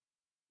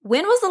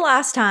When was the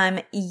last time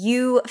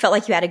you felt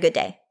like you had a good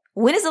day?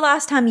 When is the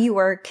last time you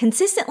were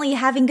consistently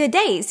having good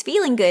days,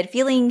 feeling good,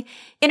 feeling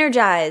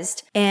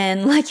energized,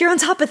 and like you're on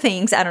top of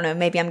things? I don't know,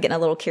 maybe I'm getting a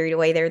little carried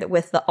away there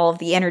with all of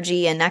the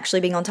energy and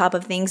actually being on top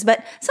of things,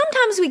 but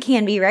sometimes we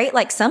can be, right?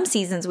 Like some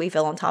seasons we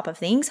feel on top of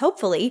things,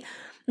 hopefully.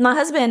 My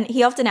husband,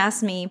 he often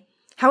asks me,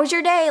 how was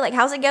your day? Like,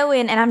 how's it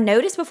going? And I've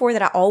noticed before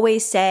that I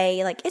always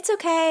say, like, it's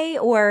okay,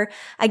 or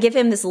I give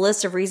him this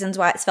list of reasons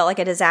why it's felt like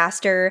a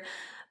disaster.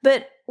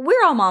 But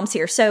we're all moms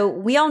here, so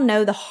we all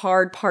know the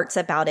hard parts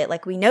about it.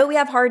 Like, we know we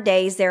have hard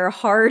days. There are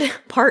hard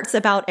parts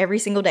about every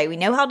single day. We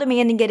know how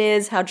demanding it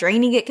is, how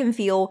draining it can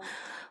feel.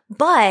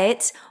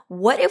 But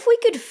what if we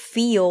could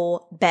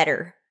feel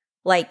better,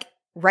 like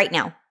right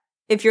now?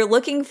 If you're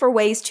looking for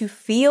ways to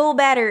feel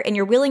better and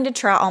you're willing to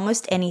try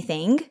almost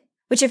anything,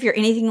 which if you're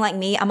anything like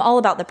me, I'm all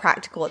about the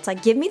practical. It's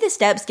like, give me the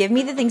steps, give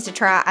me the things to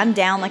try. I'm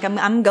down, like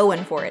I'm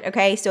going for it,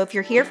 okay? So if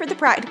you're here for the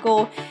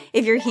practical,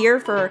 if you're here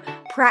for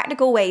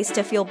practical ways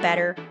to feel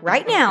better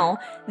right now,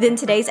 then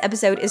today's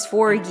episode is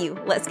for you.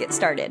 Let's get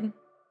started.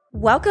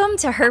 Welcome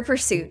to Her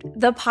Pursuit,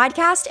 the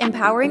podcast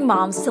empowering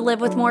moms to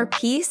live with more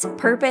peace,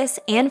 purpose,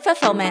 and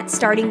fulfillment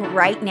starting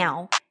right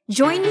now.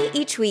 Join me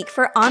each week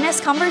for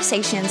honest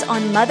conversations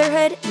on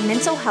motherhood,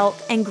 mental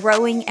health, and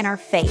growing in our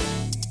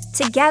faith.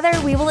 Together,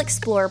 we will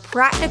explore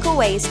practical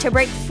ways to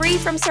break free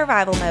from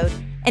survival mode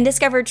and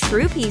discover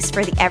true peace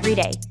for the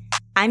everyday.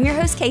 I'm your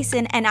host,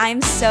 Kaysen, and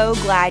I'm so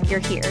glad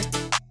you're here.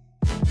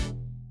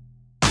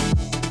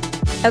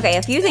 Okay,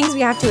 a few things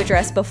we have to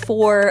address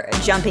before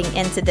jumping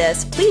into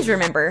this. Please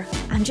remember,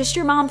 I'm just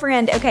your mom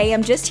friend, okay?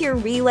 I'm just here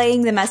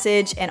relaying the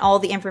message and all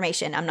the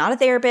information. I'm not a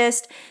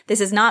therapist. This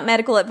is not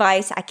medical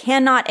advice. I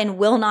cannot and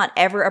will not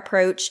ever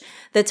approach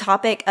the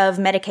topic of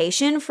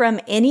medication from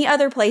any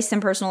other place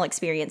than personal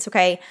experience,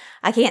 okay?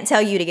 I can't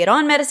tell you to get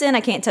on medicine. I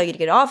can't tell you to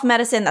get off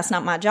medicine. That's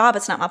not my job.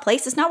 It's not my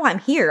place. It's not why I'm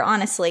here,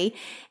 honestly.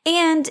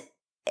 And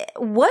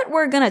what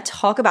we're going to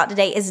talk about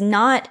today is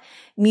not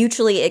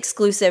mutually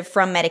exclusive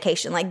from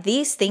medication. Like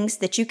these things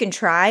that you can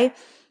try,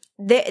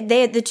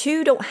 the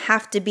two don't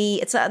have to be,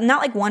 it's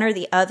not like one or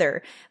the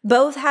other.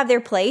 Both have their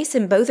place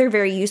and both are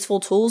very useful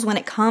tools when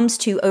it comes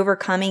to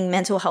overcoming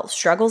mental health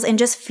struggles and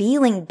just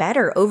feeling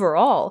better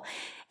overall.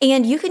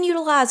 And you can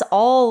utilize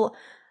all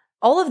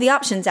of the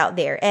options out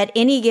there at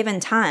any given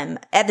time,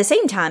 at the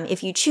same time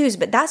if you choose,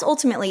 but that's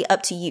ultimately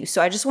up to you.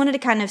 So I just wanted to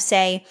kind of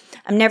say,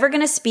 I'm never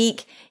going to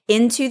speak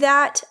into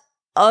that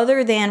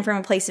other than from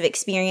a place of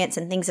experience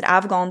and things that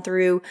I've gone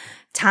through,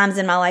 times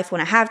in my life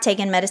when I have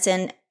taken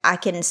medicine.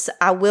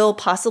 I will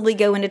possibly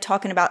go into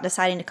talking about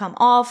deciding to come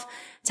off,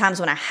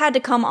 times when I had to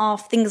come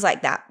off, things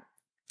like that.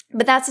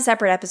 But that's a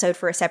separate episode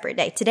for a separate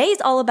day. Today is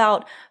all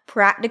about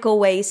practical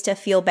ways to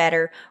feel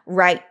better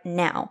right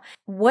now.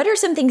 What are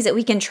some things that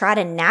we can try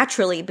to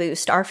naturally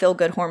boost our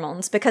feel-good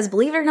hormones? Because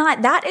believe it or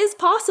not, that is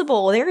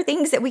possible. There are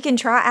things that we can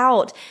try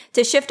out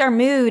to shift our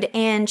mood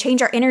and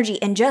change our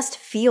energy and just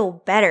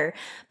feel better.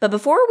 But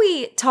before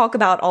we talk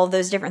about all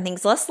those different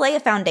things, let's lay a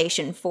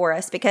foundation for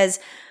us, because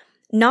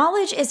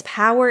knowledge is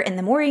power, and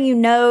the more you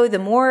know, the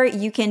more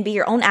you can be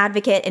your own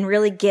advocate and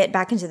really get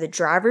back into the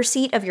driver's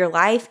seat of your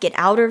life, get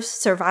out of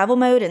survival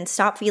mode and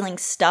stop feeling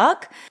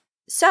stuck.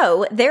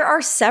 So there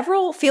are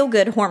several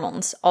feel-good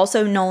hormones,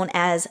 also known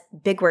as,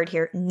 big word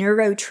here,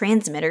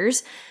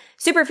 neurotransmitters.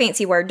 Super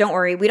fancy word, don't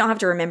worry, we don't have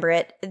to remember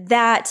it,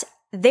 that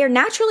they're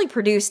naturally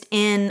produced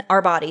in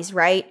our bodies,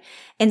 right?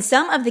 And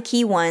some of the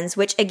key ones,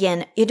 which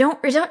again, it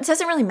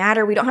doesn't really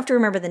matter. We don't have to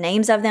remember the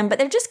names of them, but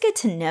they're just good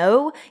to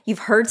know. You've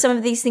heard some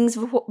of these things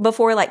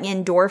before, like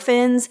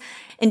endorphins.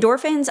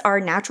 Endorphins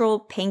are natural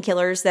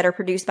painkillers that are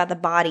produced by the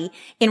body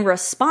in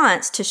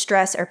response to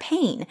stress or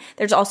pain.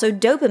 There's also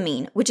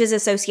dopamine, which is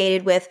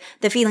associated with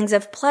the feelings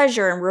of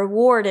pleasure and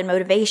reward and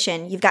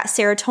motivation. You've got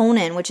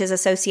serotonin, which is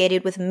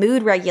associated with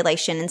mood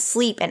regulation and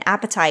sleep and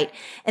appetite.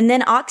 And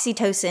then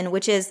oxytocin,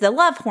 which is the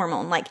love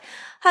hormone, like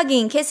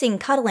hugging, kissing,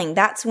 cuddling.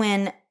 That's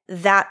when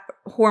that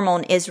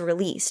hormone is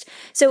released.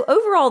 So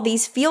overall,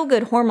 these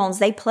feel-good hormones,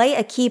 they play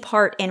a key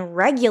part in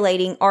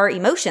regulating our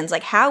emotions,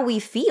 like how we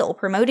feel,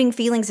 promoting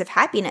feelings of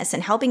happiness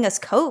and helping us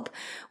cope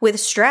with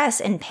stress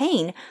and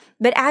pain.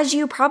 But as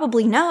you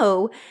probably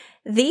know,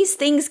 these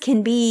things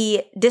can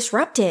be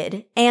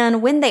disrupted.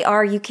 And when they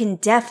are, you can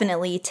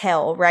definitely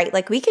tell, right?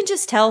 Like we can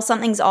just tell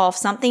something's off,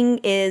 something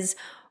is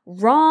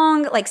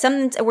wrong, like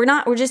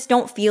we just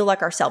don't feel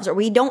like ourselves, or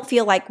we don't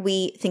feel like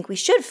we think we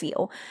should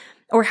feel,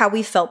 or how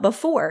we felt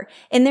before.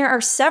 And there are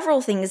several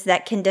things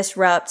that can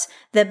disrupt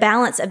the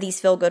balance of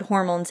these feel-good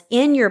hormones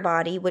in your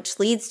body, which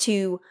leads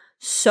to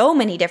so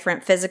many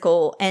different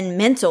physical and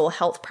mental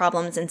health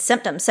problems and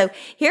symptoms. So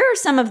here are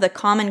some of the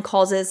common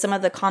causes, some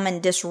of the common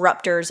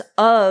disruptors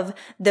of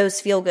those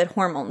feel-good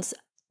hormones.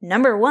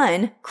 Number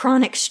one,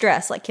 chronic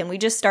stress. Like, can we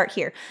just start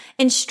here?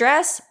 And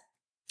stress,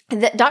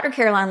 Dr.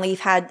 Caroline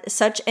Leaf had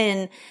such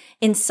an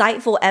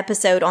insightful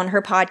episode on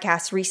her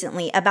podcast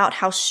recently about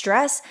how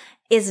stress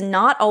is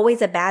not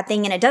always a bad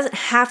thing, and it doesn't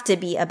have to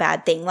be a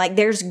bad thing. Like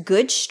there's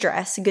good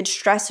stress, good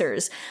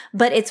stressors,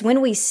 but it's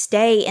when we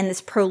stay in this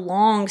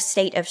prolonged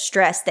state of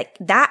stress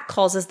that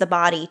causes the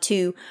body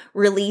to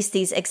release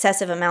these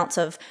excessive amounts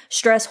of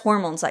stress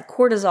hormones like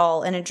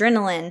cortisol and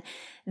adrenaline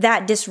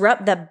that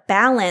disrupt the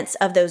balance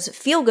of those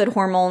feel-good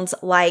hormones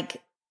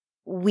like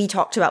we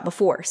talked about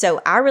before.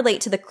 So I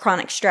relate to the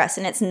chronic stress,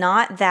 and it's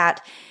not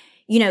that,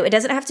 it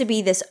doesn't have to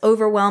be this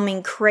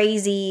overwhelming,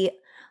 crazy,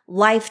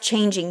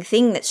 life-changing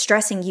thing that's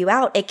stressing you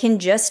out. It can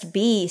just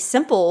be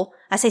simple.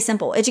 I say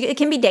simple. It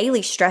can be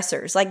daily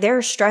stressors. Like there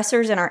are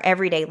stressors in our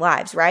everyday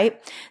lives, right?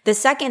 The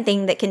second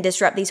thing that can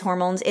disrupt these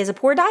hormones is a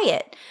poor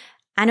diet.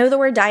 I know the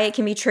word diet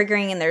can be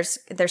triggering and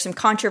there's some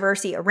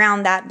controversy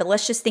around that, but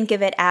let's just think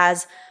of it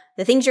as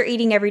the things you're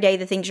eating every day,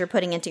 the things you're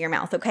putting into your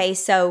mouth, okay?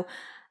 So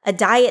a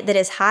diet that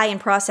is high in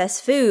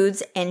processed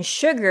foods and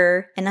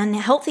sugar and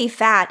unhealthy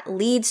fat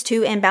leads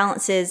to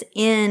imbalances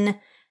in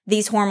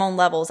these hormone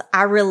levels.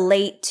 I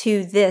relate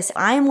to this.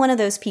 I am one of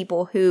those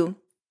people who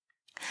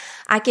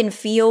I can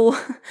feel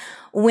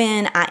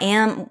when I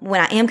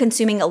am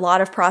consuming a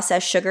lot of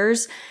processed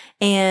sugars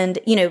and,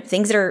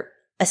 things that are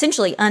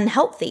essentially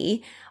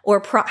unhealthy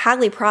or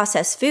highly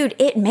processed food,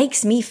 it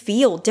makes me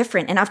feel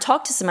different. And I've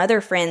talked to some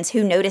other friends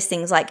who notice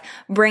things like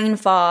brain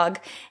fog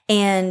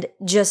and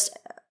just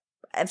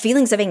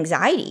feelings of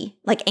anxiety,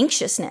 like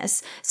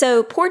anxiousness.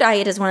 So poor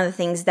diet is one of the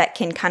things that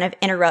can kind of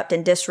interrupt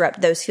and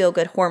disrupt those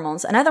feel-good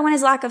hormones. Another one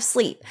is lack of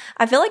sleep.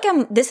 I feel like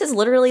this is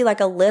literally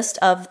like a list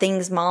of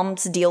things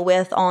moms deal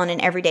with on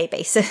an everyday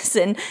basis.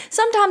 And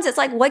sometimes it's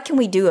like, what can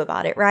we do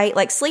about it, right?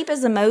 Like sleep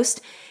is the most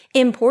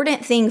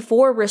important thing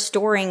for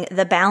restoring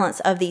the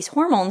balance of these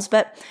hormones.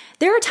 But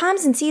there are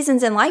times and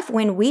seasons in life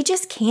when we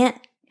just can't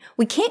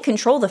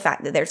control the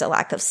fact that there's a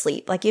lack of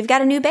sleep. Like you've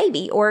got a new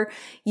baby, or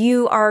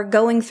you are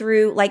going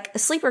through like a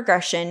sleep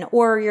regression,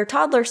 or your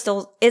toddler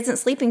still isn't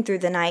sleeping through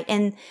the night.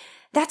 And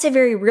that's a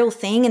very real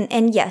thing.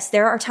 And yes,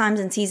 there are times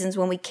and seasons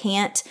when we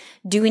can't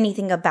do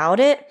anything about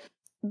it.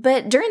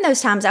 But during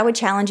those times, I would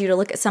challenge you to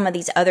look at some of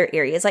these other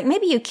areas. Like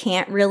maybe you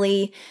can't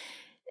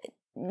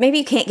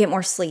get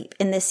more sleep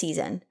in this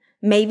season.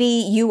 Maybe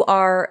you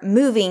are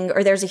moving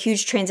or there's a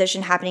huge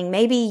transition happening.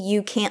 Maybe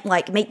you can't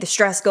make the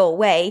stress go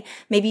away.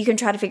 Maybe you can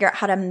try to figure out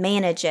how to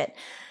manage it.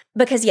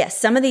 Because yes,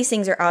 some of these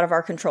things are out of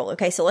our control.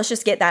 Okay, so let's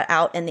just get that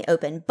out in the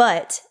open.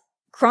 But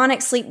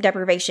chronic sleep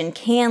deprivation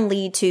can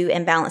lead to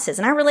imbalances.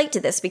 And I relate to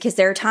this because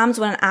there are times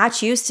when I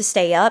choose to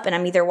stay up and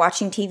I'm either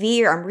watching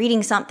TV or I'm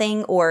reading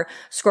something or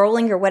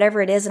scrolling or whatever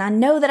it is. And I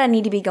know that I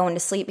need to be going to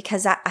sleep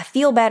because I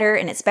feel better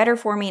and it's better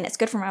for me and it's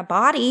good for my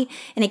body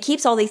and it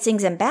keeps all these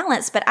things in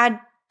balance. But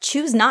I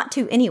choose not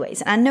to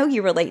anyways. And I know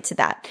you relate to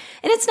that.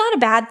 And it's not a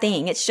bad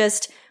thing. It's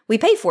just we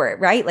pay for it,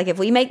 right? Like if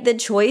we make the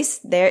choice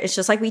there, it's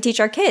just like we teach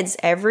our kids.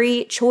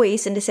 Every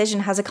choice and decision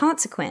has a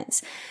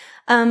consequence.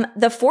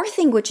 The fourth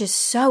thing, which is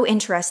so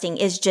interesting,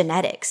 is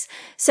genetics.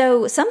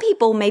 So some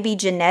people may be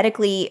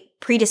genetically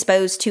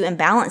predisposed to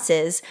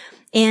imbalances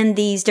in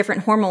these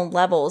different hormone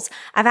levels.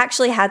 I've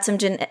actually had some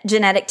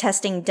genetic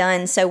testing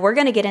done, so we're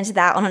going to get into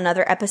that on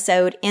another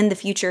episode in the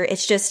future.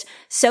 It's just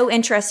so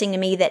interesting to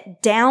me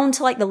that down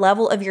to the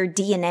level of your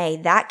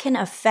DNA, that can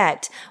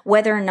affect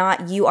whether or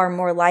not you are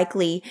more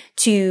likely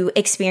to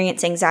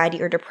experience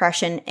anxiety or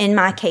depression. In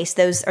my case,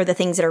 those are the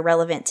things that are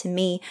relevant to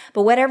me.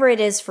 But whatever it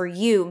is for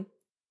you,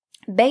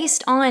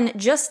 based on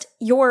just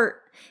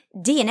your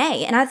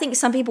DNA. And I think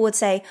some people would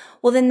say,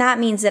 well, then that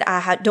means that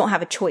I don't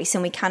have a choice.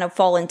 And we kind of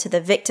fall into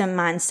the victim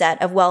mindset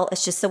of, well,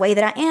 it's just the way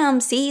that I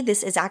am. See,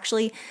 this is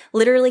actually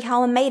literally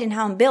how I'm made and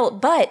how I'm built.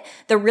 But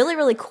the really,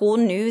 really cool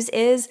news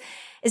is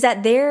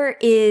that there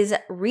is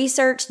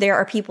research. There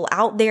are people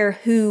out there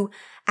who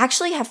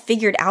actually have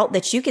figured out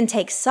that you can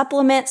take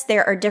supplements.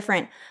 There are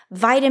different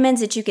vitamins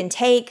that you can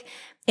take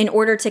in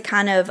order to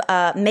kind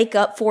of make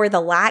up for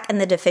the lack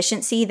and the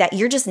deficiency that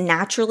you're just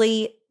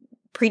naturally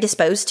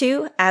predisposed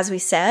to, as we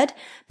said,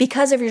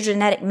 because of your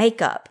genetic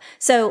makeup.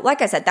 So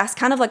like I said, that's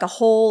kind of like a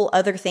whole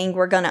other thing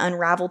we're going to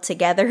unravel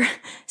together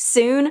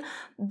soon.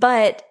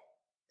 But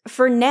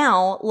for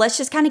now, let's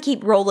just kind of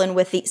keep rolling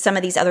with some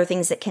of these other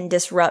things that can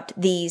disrupt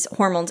these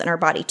hormones in our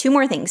body. Two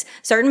more things,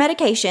 certain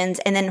medications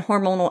and then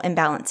hormonal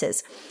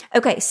imbalances.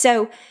 Okay,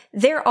 so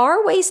there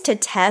are ways to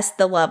test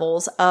the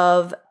levels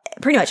of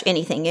pretty much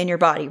anything in your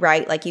body,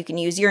 right? Like you can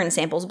use urine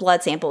samples,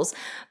 blood samples.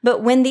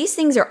 But when these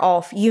things are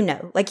off,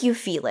 you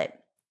feel it.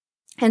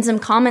 And some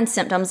common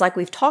symptoms like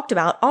we've talked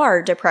about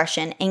are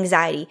depression,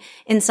 anxiety,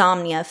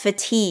 insomnia,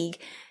 fatigue,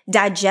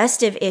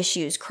 digestive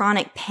issues,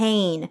 chronic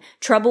pain,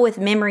 trouble with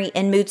memory,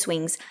 and mood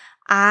swings.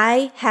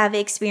 I have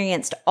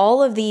experienced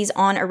all of these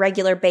on a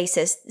regular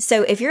basis.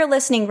 So if you're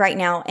listening right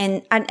now,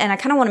 and I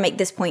kind of want to make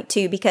this point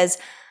too, because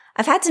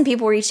I've had some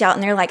people reach out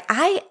and they're like,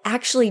 I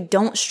actually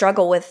don't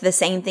struggle with the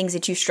same things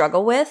that you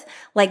struggle with.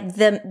 Like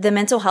the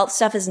mental health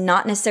stuff is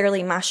not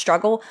necessarily my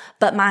struggle,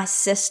 but my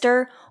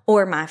sister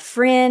or my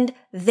friend,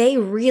 they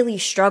really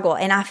struggle.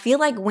 And I feel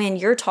like when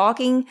you're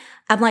talking,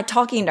 I'm like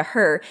talking to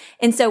her.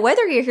 And so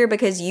whether you're here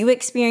because you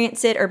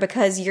experience it or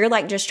because you're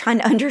like just trying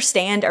to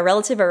understand a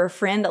relative or a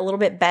friend a little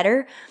bit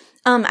better,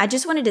 I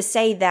just wanted to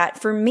say that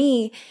for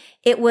me,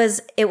 it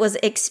was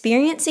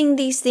experiencing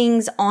these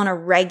things on a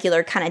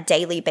regular kind of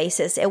daily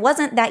basis. It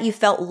wasn't that you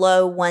felt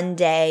low one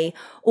day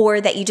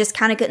or that you just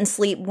kind of couldn't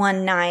sleep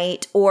one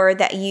night or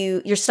that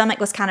your stomach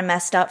was kind of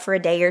messed up for a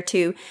day or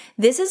two.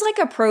 This is like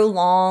a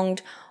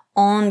prolonged,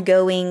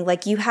 ongoing,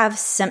 like you have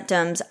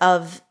symptoms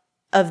of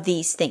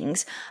these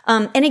things.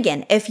 And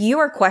again, if you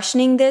are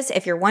questioning this,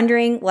 if you're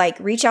wondering, like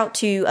reach out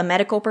to a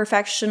medical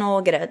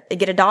professional, get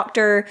a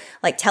doctor,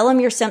 like tell them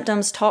your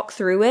symptoms, talk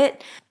through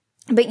it.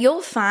 But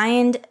you'll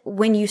find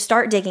when you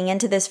start digging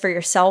into this for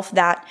yourself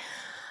that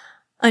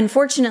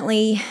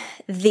unfortunately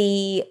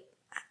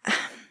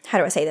how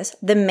do I say this?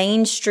 The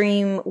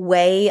mainstream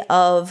way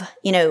of,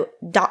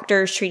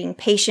 doctors treating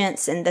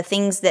patients and the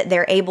things that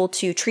they're able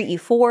to treat you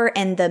for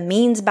and the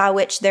means by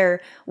which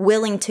they're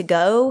willing to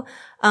go,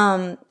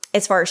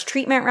 as far as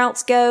treatment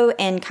routes go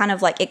and kind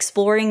of like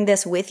exploring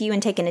this with you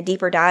and taking a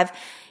deeper dive,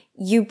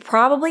 you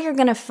probably are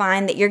going to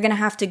find that you're going to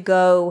have to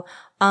go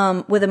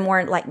with a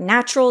more like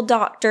natural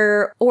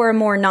doctor or a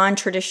more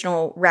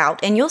non-traditional route.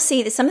 And you'll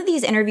see that some of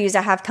these interviews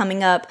I have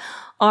coming up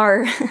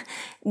are,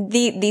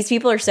 these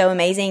people are so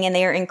amazing and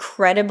they are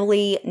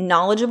incredibly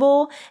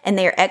knowledgeable and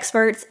they are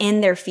experts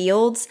in their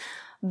fields.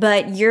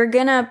 But you're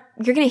gonna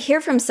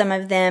hear from some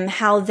of them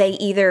how they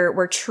either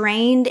were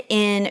trained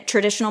in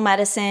traditional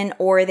medicine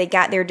or they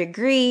got their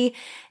degree.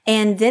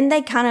 And then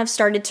they kind of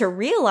started to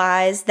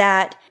realize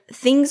that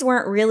things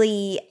weren't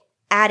really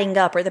adding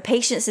up, or the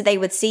patients that they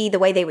would see, the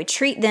way they would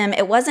treat them,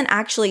 it wasn't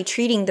actually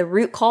treating the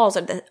root cause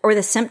or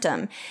the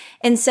symptom.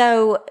 And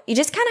so you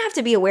just kind of have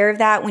to be aware of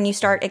that when you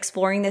start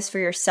exploring this for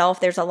yourself.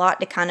 There's a lot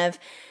to kind of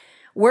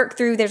work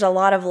through. There's a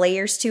lot of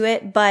layers to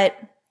it, but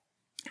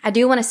I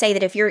do want to say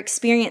that if you're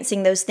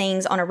experiencing those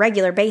things on a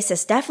regular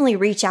basis, definitely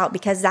reach out,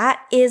 because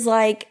that is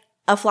like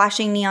a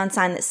flashing neon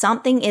sign that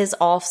something is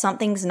off,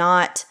 something's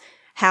not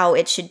how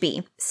it should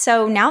be.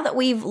 So now that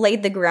we've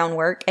laid the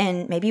groundwork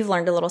and maybe you've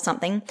learned a little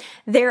something,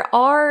 there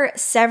are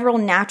several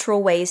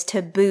natural ways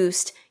to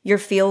boost your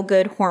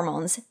feel-good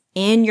hormones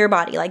in your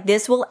body. Like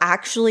this will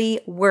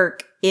actually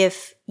work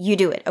if you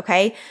do it,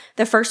 okay?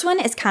 The first one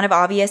is kind of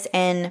obvious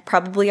and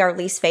probably our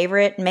least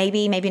favorite,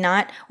 maybe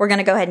not. We're going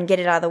to go ahead and get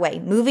it out of the way.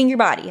 Moving your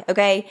body,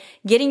 okay?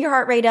 Getting your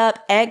heart rate up,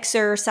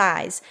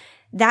 exercise.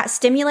 That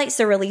stimulates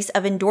the release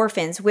of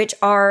endorphins, which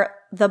are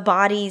the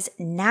body's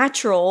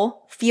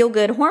natural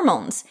feel-good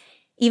hormones.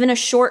 Even a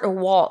short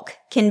walk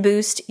can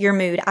boost your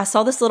mood. I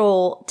saw this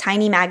little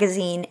tiny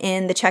magazine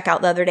in the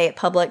checkout the other day at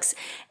Publix,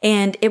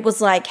 and it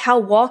was like how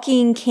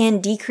walking can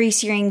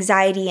decrease your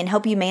anxiety and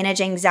help you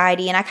manage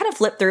anxiety. And I kind of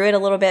flipped through it a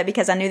little bit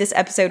because I knew this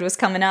episode was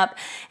coming up.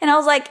 And I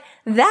was like,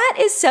 that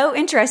is so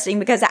interesting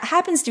because that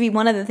happens to be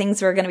one of the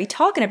things we're going to be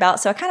talking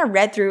about. So I kind of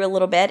read through a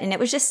little bit, and it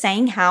was just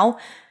saying how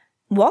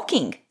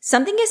walking,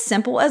 something as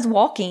simple as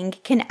walking,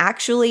 can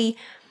actually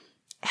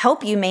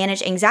help you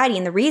manage anxiety.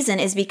 And the reason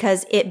is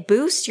because it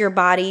boosts your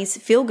body's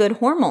feel-good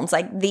hormones.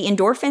 Like the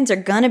endorphins are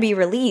going to be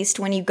released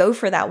when you go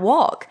for that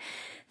walk.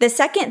 The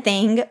second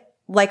thing,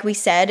 like we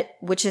said,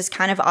 which is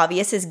kind of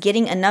obvious, is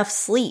getting enough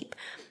sleep.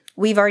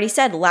 We've already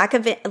said lack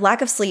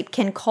of sleep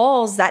can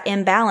cause that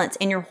imbalance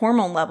in your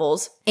hormone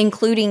levels,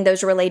 including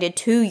those related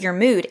to your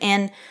mood.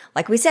 And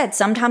like we said,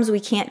 sometimes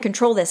we can't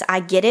control this. I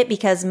get it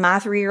because my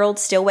 3-year-old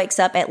still wakes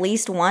up at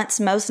least once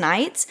most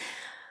nights.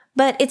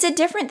 But it's a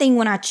different thing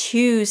when I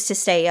choose to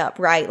stay up,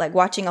 right? Like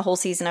watching a whole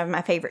season of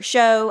my favorite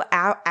show,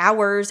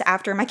 hours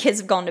after my kids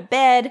have gone to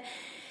bed.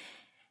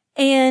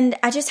 And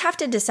I just have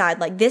to decide,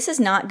 like, this is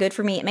not good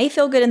for me. It may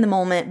feel good in the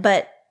moment,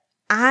 but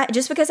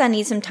just because I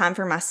need some time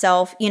for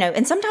myself,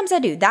 and sometimes I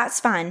do, that's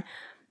fine.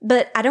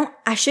 But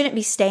I shouldn't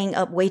be staying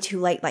up way too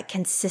late, like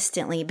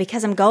consistently,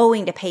 because I'm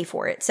going to pay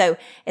for it. So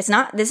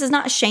this is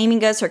not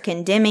shaming us or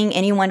condemning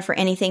anyone for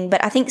anything,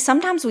 but I think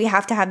sometimes we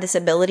have to have this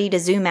ability to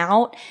zoom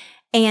out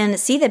and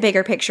see the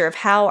bigger picture of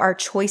how our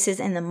choices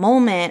in the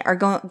moment are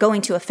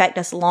going to affect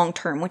us long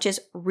term, which is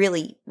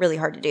really, really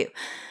hard to do.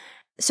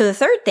 So the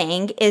third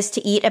thing is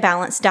to eat a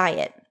balanced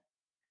diet.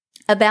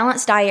 A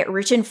balanced diet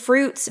rich in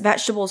fruits,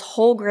 vegetables,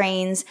 whole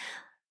grains,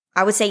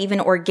 I would say even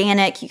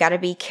organic. You got to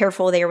be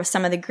careful there with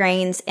some of the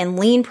grains, and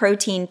lean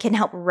protein can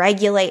help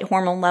regulate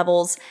hormone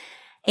levels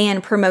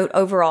and promote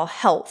overall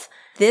health.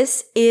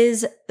 This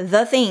is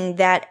the thing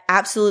that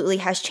absolutely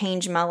has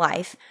changed my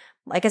life.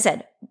 Like I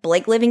said,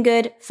 Blake Living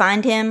Good,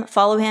 find him,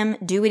 follow him,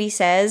 do what he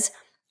says.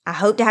 I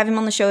hope to have him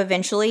on the show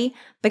eventually,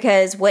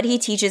 because what he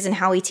teaches and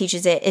how he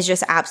teaches it is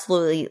just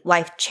absolutely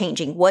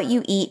life-changing. What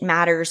you eat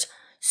matters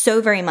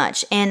so very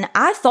much. And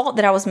I thought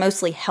that I was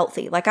mostly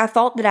healthy. Like I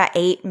thought that I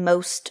ate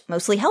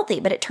mostly healthy,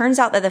 but it turns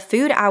out that the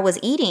food I was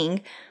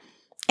eating,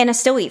 and I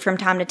still eat from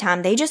time to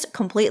time, they just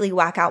completely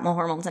whack out my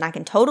hormones, and I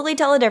can totally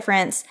tell a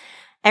difference.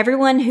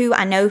 Everyone who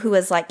I know who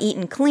has like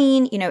eaten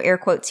clean, air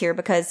quotes here,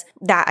 because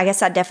I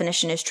guess that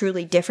definition is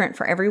truly different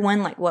for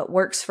everyone. Like what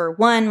works for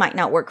one might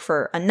not work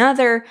for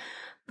another.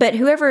 But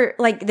whoever,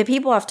 like the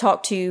people I've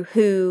talked to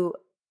who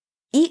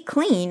eat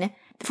clean,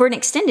 for an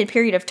extended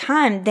period of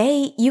time,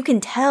 you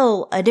can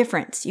tell a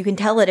difference. You can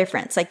tell a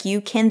difference. Like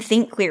you can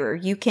think clearer.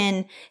 You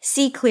can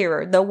see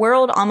clearer. The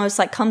world almost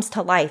like comes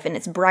to life and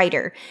it's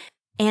brighter.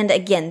 And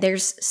again,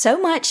 there's so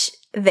much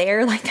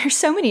there. Like there's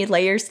so many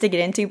layers to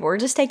get into, but we're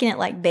just taking it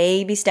like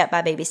baby step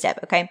by baby step.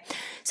 Okay.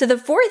 So the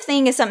fourth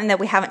thing is something that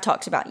we haven't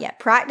talked about yet.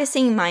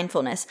 Practicing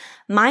mindfulness.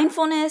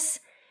 Mindfulness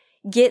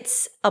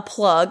gets a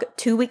plug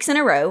 2 weeks in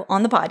a row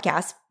on the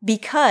podcast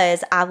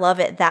because I love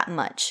it that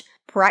much.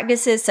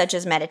 Practices such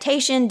as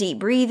meditation, deep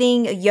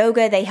breathing,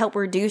 yoga, they help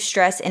reduce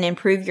stress and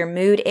improve your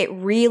mood. It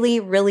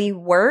really, really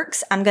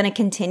works. I'm going to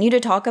continue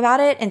to talk about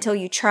it until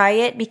you try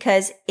it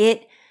because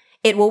it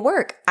will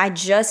work. I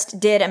just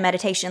did a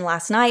meditation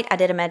last night. I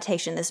did a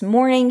meditation this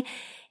morning.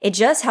 It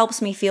just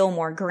helps me feel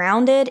more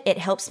grounded. It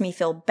helps me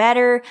feel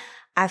better.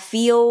 I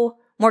feel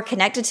more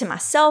connected to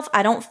myself.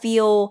 I don't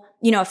feel,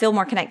 I feel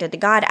more connected to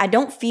God. I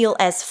don't feel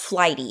as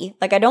flighty.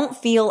 Like I don't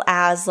feel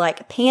as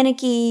like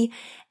panicky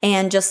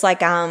and just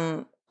like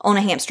I'm on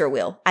a hamster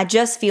wheel. I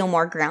just feel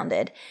more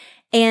grounded.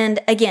 And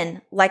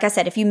again, like I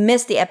said, if you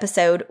missed the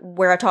episode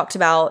where I talked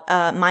about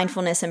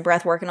mindfulness and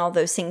breath work and all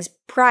those things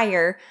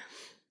prior,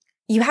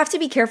 you have to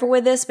be careful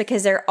with this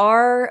because there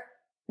are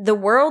the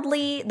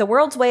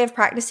world's way of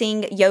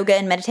practicing yoga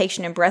and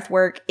meditation and breath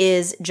work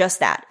is just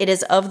that. It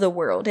is of the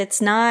world.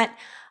 It's not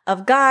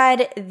of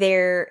God.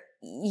 There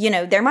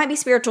might be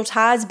spiritual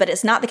ties, but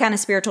it's not the kind of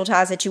spiritual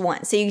ties that you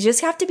want. So you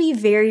just have to be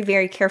very,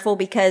 very careful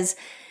because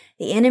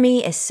the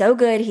enemy is so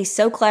good. He's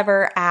so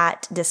clever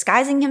at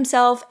disguising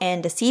himself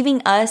and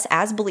deceiving us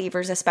as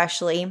believers,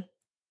 especially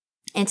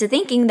into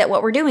thinking that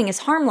what we're doing is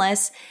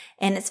harmless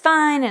and it's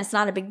fine and it's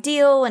not a big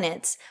deal and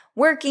it's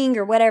working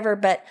or whatever.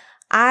 But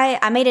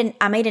I made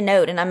a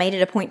note and I made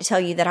it a point to tell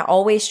you that I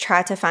always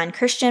try to find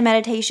Christian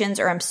meditations,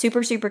 or I'm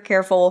super, super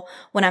careful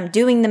when I'm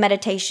doing the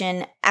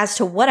meditation as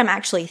to what I'm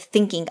actually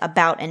thinking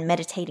about and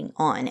meditating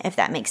on, if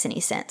that makes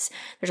any sense.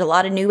 There's a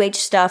lot of new age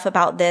stuff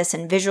about this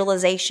and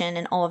visualization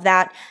and all of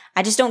that.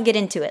 I just don't get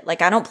into it.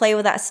 Like I don't play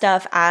with that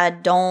stuff. I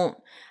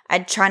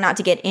try not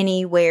to get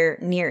anywhere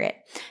near it.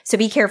 So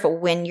be careful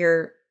when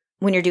you're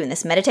doing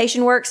this.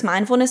 Meditation works,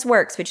 mindfulness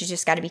works, but you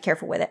just got to be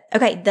careful with it.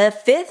 Okay, the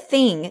fifth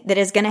thing that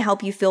is going to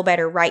help you feel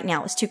better right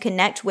now is to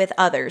connect with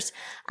others.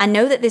 I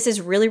know that this is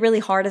really, really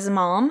hard as a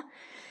mom,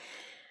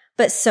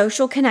 but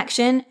social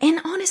connection, and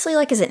honestly,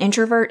 like as an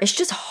introvert, it's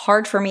just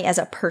hard for me as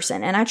a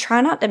person. And I try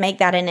not to make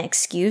that an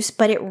excuse,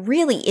 but it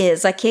really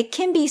is. Like it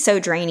can be so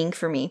draining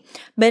for me,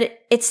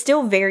 but it's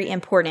still very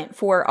important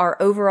for our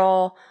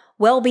overall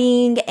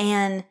well-being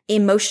and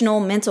emotional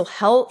mental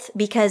health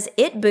because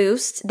it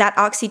boosts that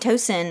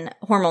oxytocin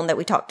hormone that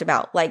we talked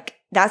about. Like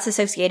that's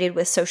associated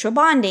with social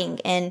bonding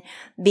and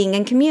being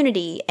in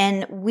community.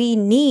 And we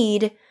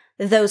need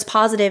those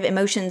positive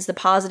emotions, the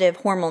positive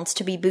hormones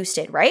to be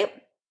boosted, right?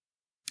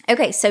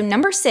 Okay, so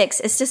number 6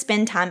 is to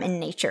spend time in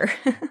nature.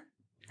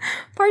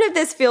 Part of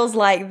this feels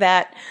like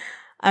that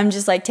I'm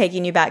just like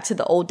taking you back to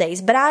the old days,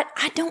 but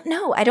I don't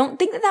know. I don't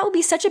think that would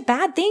be such a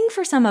bad thing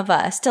for some of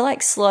us to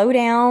like slow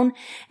down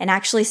and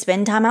actually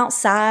spend time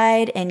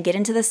outside and get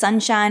into the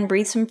sunshine,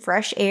 breathe some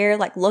fresh air,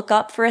 like look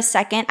up for a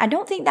second. I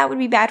don't think that would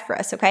be bad for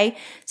us. Okay.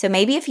 So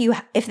maybe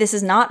if this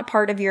is not a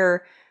part of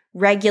your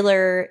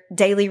regular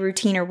daily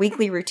routine or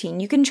weekly routine,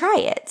 you can try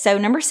it. So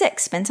number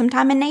 6, spend some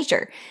time in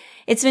nature.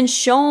 It's been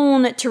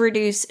shown to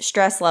reduce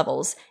stress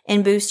levels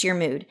and boost your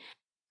mood.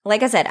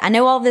 Like I said, I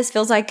know all of this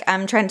feels like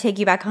I'm trying to take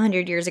you back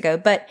 100 years ago,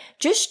 but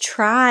just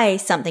try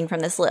something from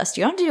this list.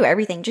 You don't have to do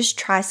everything. Just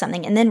try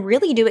something and then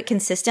really do it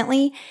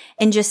consistently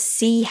and just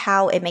see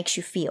how it makes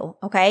you feel,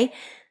 okay?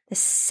 The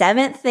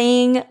 7th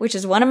thing, which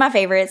is one of my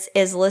favorites,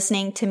 is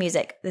listening to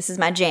music. This is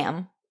my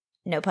jam.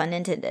 No pun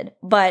intended.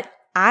 But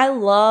I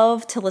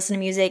love to listen to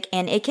music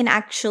and it can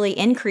actually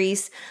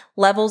increase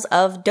levels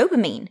of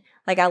dopamine.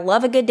 Like I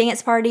love a good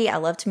dance party. I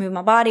love to move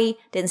my body.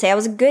 Didn't say I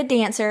was a good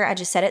dancer. I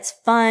just said it's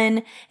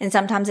fun. And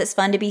sometimes it's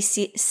fun to be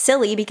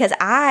silly because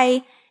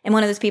I am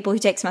one of those people who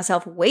takes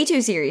myself way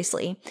too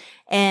seriously.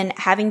 And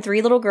having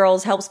 3 little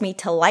girls helps me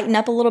to lighten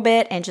up a little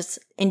bit and just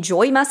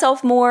enjoy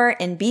myself more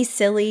and be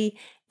silly.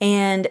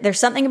 And there's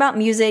something about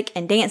music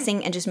and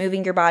dancing and just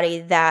moving your body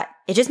that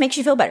it just makes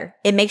you feel better.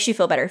 It makes you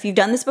feel better. If you've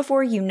done this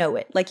before, you know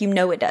it. Like, you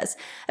know it does.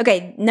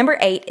 Okay, number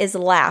 8 is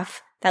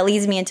laugh. That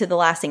leads me into the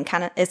last thing.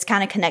 It's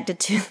kind of connected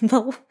to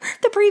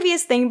the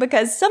previous thing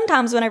because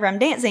sometimes whenever I'm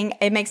dancing,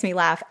 it makes me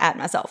laugh at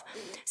myself.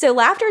 So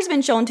laughter has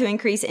been shown to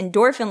increase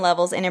endorphin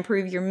levels and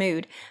improve your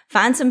mood.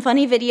 Find some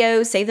funny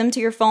videos, save them to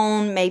your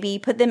phone, maybe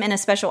put them in a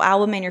special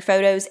album in your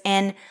photos,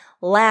 and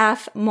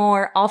laugh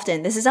more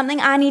often. This is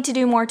something I need to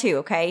do more too,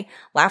 okay?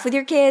 Laugh with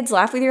your kids,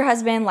 laugh with your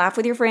husband, laugh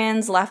with your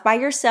friends, laugh by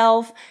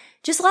yourself.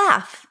 Just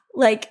laugh.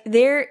 Like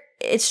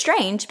it's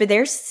strange, but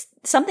there's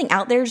something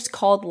out there just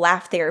called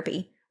laugh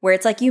therapy, where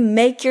it's like you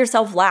make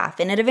yourself laugh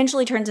and it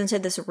eventually turns into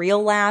this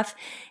real laugh.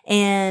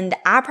 And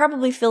I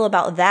probably feel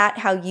about that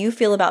how you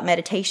feel about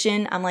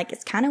meditation. I'm like,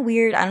 it's kind of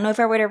weird. I don't know if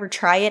I would ever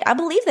try it. I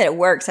believe that it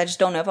works. I just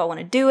don't know if I want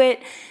to do it.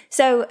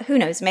 So who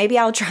knows? Maybe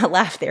I'll try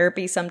laugh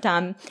therapy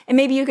sometime and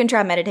maybe you can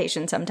try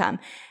meditation sometime.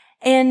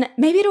 And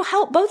maybe it'll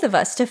help both of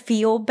us to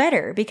feel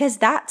better because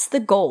that's the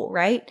goal,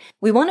 right?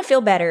 We want to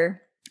feel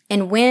better.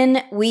 And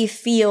when we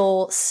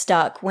feel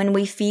stuck, when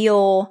we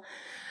feel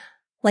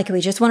like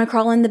we just want to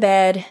crawl in the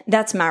bed,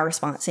 that's my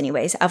response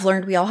anyways. I've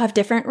learned we all have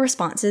different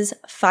responses: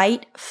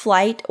 fight,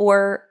 flight,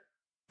 or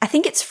I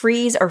think it's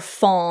freeze or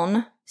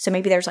fawn. So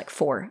maybe there's like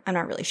 4. I'm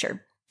not really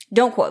sure.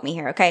 Don't quote me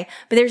here, okay?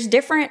 But there's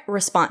different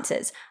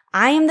responses.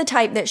 I am the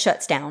type that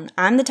shuts down.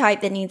 I'm the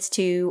type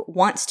that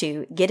wants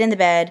to get in the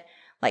bed,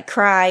 like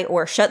cry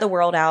or shut the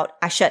world out.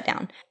 I shut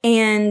down.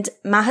 And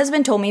my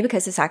husband told me,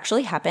 because this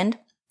actually happened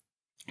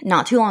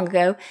not too long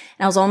ago, and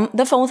I was on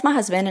the phone with my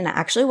husband and I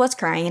actually was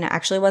crying and I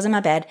actually was in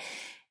my bed.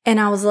 And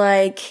I was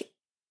like,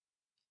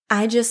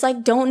 I just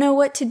like don't know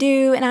what to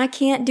do and I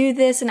can't do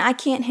this and I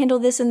can't handle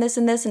this and this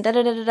and this and da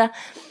da da da da.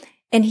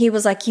 And he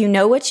was like, you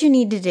know what you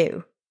need to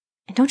do.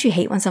 And don't you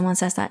hate when someone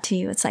says that to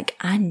you? It's like,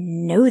 I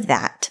know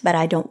that, but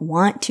I don't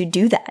want to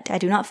do that. I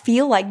do not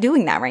feel like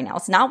doing that right now.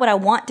 It's not what I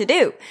want to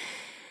do.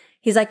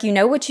 He's like, you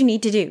know what you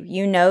need to do.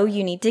 You know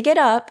you need to get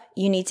up.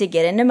 You need to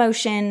get into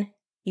motion.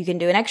 You can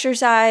do an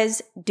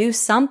exercise, do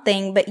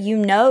something, but you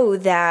know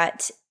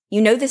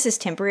this is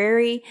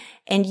temporary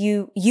and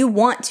you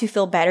want to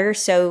feel better.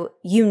 So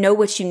you know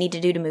what you need to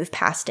do to move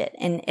past it.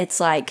 And it's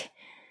like,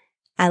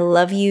 I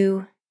love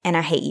you and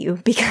I hate you,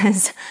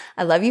 because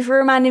I love you for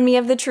reminding me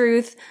of the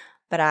truth,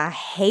 but I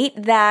hate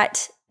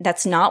that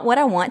that's not what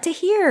I want to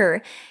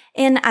hear.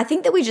 And I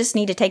think that we just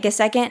need to take a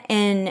second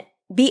and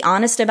be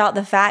honest about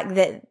the fact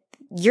that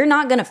you're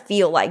not going to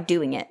feel like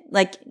doing it.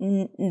 Like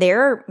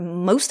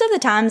most of the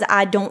times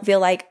I don't feel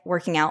like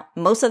working out.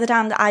 Most of the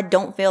times I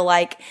don't feel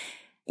like,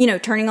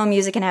 turning on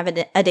music and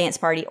having a dance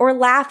party or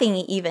laughing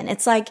even.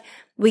 It's like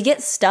we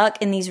get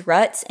stuck in these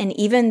ruts, and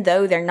even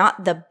though they're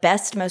not the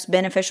best, most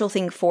beneficial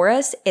thing for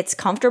us, it's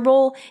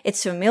comfortable,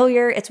 it's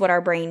familiar, it's what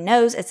our brain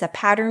knows, it's a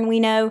pattern we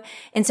know.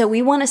 And so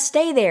we want to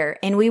stay there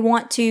and we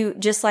want to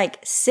just like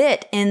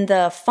sit in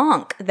the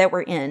funk that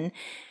we're in.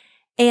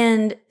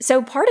 And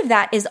so part of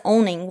that is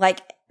owning,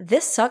 like,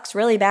 this sucks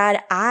really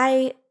bad.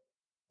 I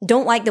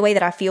don't like the way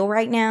that I feel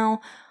right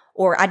now,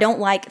 or I don't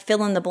like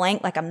fill in the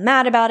blank. Like, I'm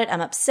mad about it. I'm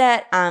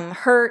upset. I'm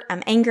hurt.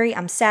 I'm angry.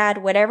 I'm sad,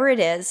 whatever it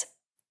is.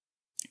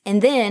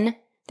 And then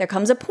there's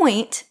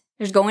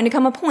going to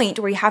come a point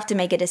where you have to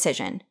make a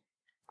decision.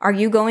 Are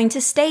you going to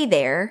stay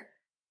there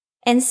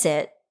and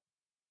sit,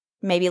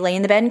 maybe lay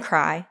in the bed and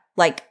cry?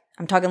 Like,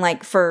 I'm talking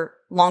like for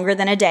longer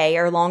than a day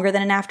or longer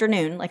than an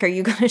afternoon. Like, are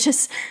you going to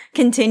just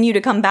continue to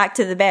come back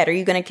to the bed? Are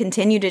you going to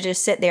continue to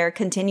just sit there,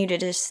 continue to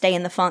just stay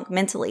in the funk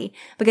mentally?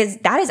 Because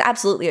that is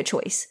absolutely a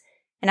choice.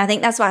 And I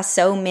think that's why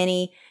so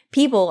many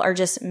people are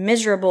just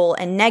miserable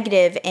and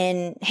negative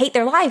and hate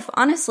their life,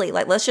 honestly.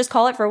 Like, let's just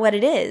call it for what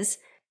it is.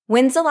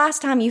 When's the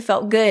last time you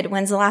felt good?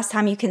 When's the last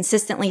time you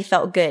consistently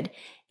felt good?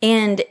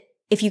 And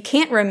if you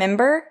can't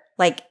remember,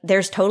 like,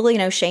 there's totally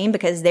no shame,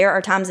 because there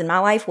are times in my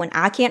life when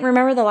I can't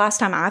remember the last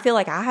time I feel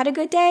like I had a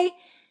good day.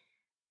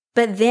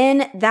 But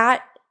then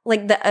that,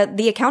 like,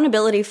 the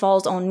accountability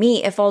falls on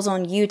me. It falls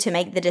on you to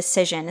make the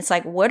decision. It's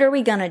like, what are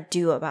we going to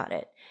do about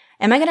it?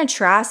 Am I going to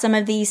try some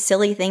of these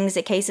silly things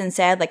that Kaysen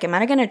said? Like, am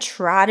I going to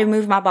try to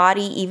move my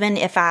body even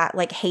if I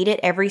like hate it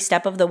every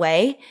step of the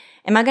way?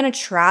 Am I going to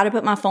try to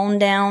put my phone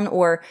down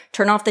or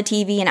turn off the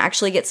TV and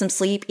actually get some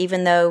sleep,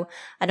 even though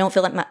I don't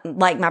feel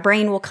like my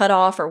brain will cut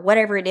off or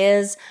whatever it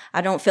is?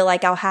 I don't feel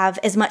like I'll have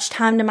as much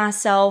time to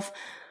myself.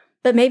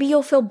 But maybe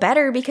you'll feel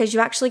better because you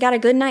actually got a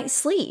good night's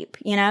sleep,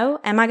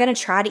 Am I going to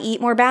try to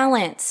eat more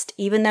balanced,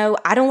 even though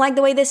I don't like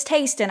the way this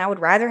tastes and I would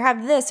rather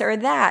have this or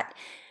that?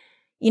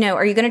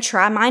 Are you going to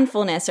try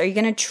mindfulness? Are you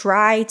going to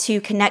try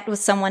to connect with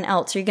someone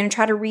else? Are you going to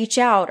try to reach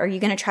out? Are you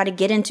going to try to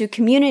get into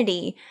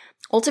community?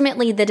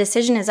 Ultimately, the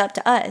decision is up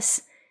to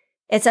us.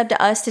 It's up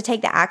to us to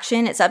take the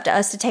action. It's up to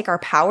us to take our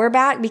power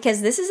back,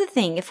 because this is the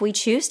thing. If we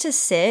choose to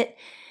sit,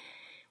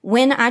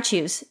 when I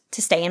choose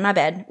to stay in my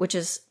bed,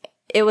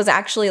 it was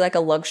actually like a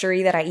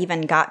luxury that I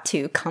even got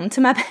to come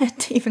to my bed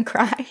to even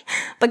cry,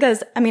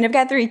 because I've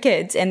got 3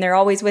 kids and they're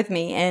always with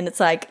me. And it's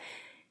like,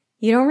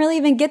 you don't really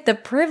even get the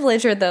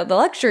privilege or the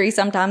luxury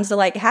sometimes to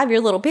like have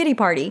your little pity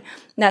party.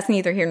 That's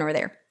neither here nor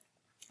there.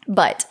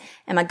 But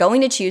am I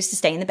going to choose to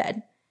stay in the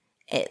bed?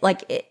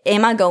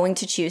 Am I going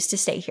to choose to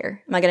stay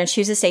here? Am I going to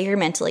choose to stay here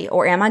mentally?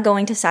 Or am I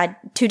going to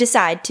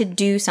decide to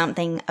do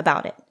something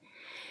about it?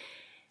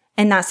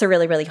 And that's the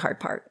really, really hard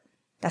part.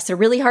 That's the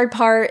really hard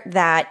part,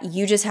 that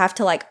you just have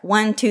to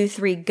 1, 2,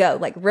 3, go.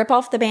 Rip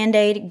off the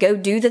Band-Aid, go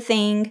do the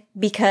thing,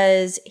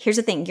 because here's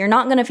the thing. You're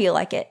not going to feel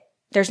like it.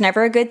 There's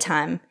never a good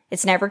time.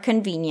 It's never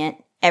convenient,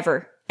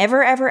 ever,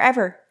 ever, ever,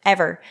 ever,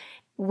 ever.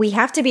 We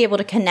have to be able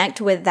to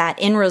connect with that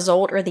end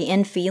result or the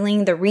end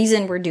feeling, the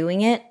reason we're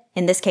doing it.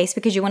 In this case,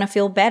 because you want to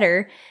feel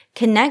better.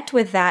 Connect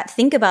with that.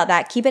 Think about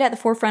that. Keep it at the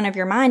forefront of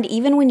your mind,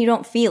 even when you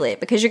don't feel it,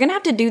 because you're going to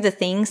have to do the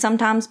thing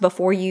sometimes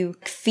before you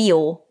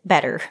feel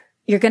better.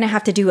 You're going to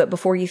have to do it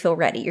before you feel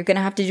ready. You're going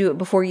to have to do it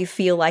before you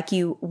feel like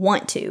you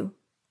want to.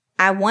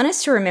 I want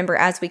us to remember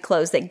as we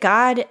close that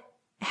God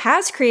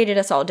has created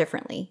us all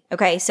differently.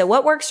 Okay. So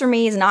what works for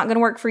me is not going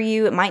to work for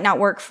you. It might not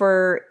work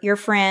for your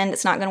friend.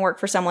 It's not going to work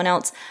for someone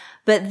else.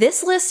 But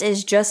this list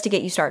is just to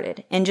get you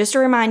started and just to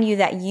remind you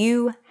that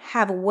you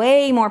have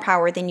way more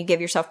power than you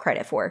give yourself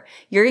credit for.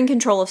 You're in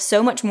control of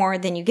so much more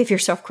than you give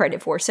yourself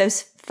credit for. So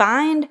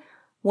find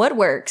what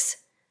works.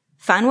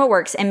 Find what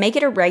works and make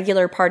it a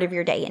regular part of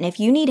your day. And if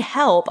you need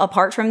help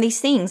apart from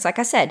these things, like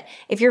I said,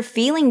 if you're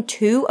feeling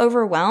too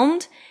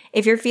overwhelmed,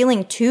 if you're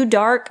feeling too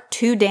dark,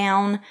 too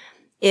down,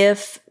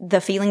 if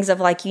the feelings of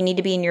like you need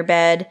to be in your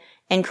bed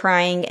and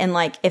crying and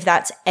like if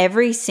that's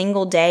every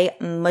single day,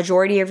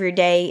 majority of your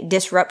day,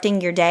 disrupting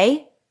your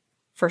day,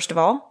 first of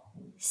all,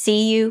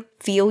 see you,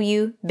 feel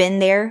you, been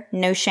there,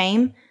 no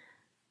shame.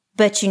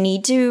 But you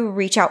need to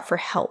reach out for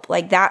help.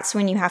 Like that's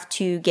when you have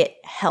to get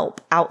help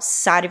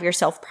outside of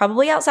yourself,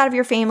 probably outside of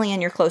your family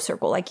and your close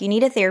circle. Like you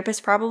need a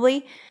therapist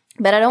probably,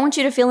 but I don't want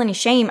you to feel any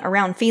shame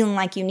around feeling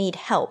like you need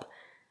help.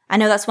 I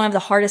know that's one of the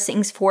hardest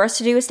things for us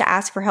to do is to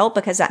ask for help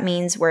because that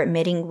means we're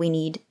admitting we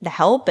need the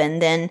help.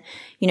 And then,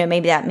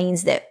 maybe that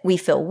means that we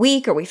feel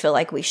weak or we feel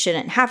like we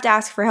shouldn't have to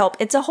ask for help.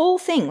 It's a whole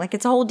thing. Like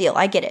it's a whole deal.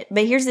 I get it.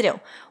 But here's the deal.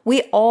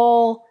 We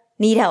all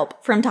need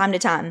help from time to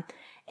time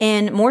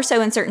and more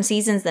so in certain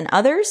seasons than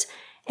others.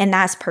 And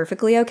that's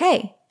perfectly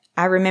okay.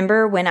 I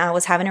remember when I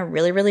was having a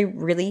really, really,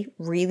 really,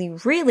 really,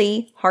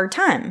 really hard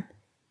time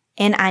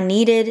and I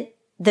needed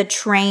the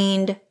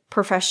trained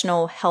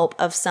professional help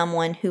of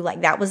someone who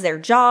that was their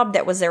job,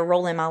 that was their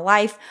role in my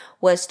life,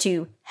 was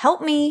to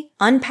help me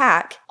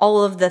unpack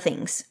all of the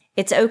things.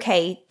 It's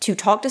okay to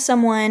talk to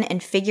someone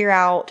and figure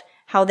out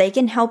how they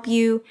can help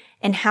you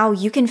and how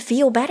you can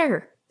feel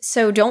better.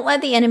 So don't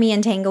let the enemy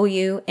entangle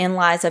you in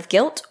lies of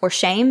guilt or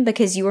shame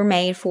because you were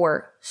made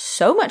for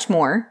so much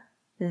more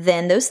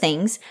than those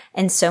things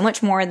and so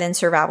much more than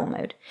survival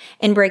mode.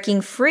 And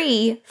breaking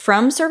free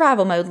from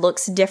survival mode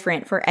looks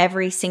different for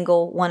every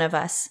single one of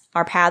us.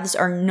 Our paths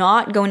are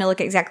not going to look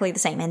exactly the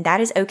same, and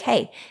that is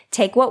okay.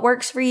 Take what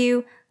works for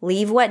you,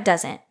 leave what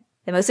doesn't.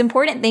 The most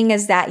important thing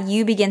is that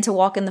you begin to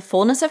walk in the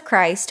fullness of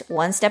Christ,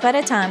 one step at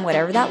a time,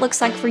 whatever that looks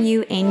like for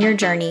you in your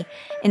journey,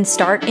 and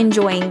start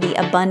enjoying the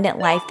abundant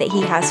life that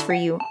He has for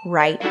you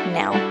right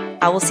now.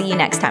 I will see you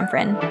next time,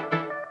 friend.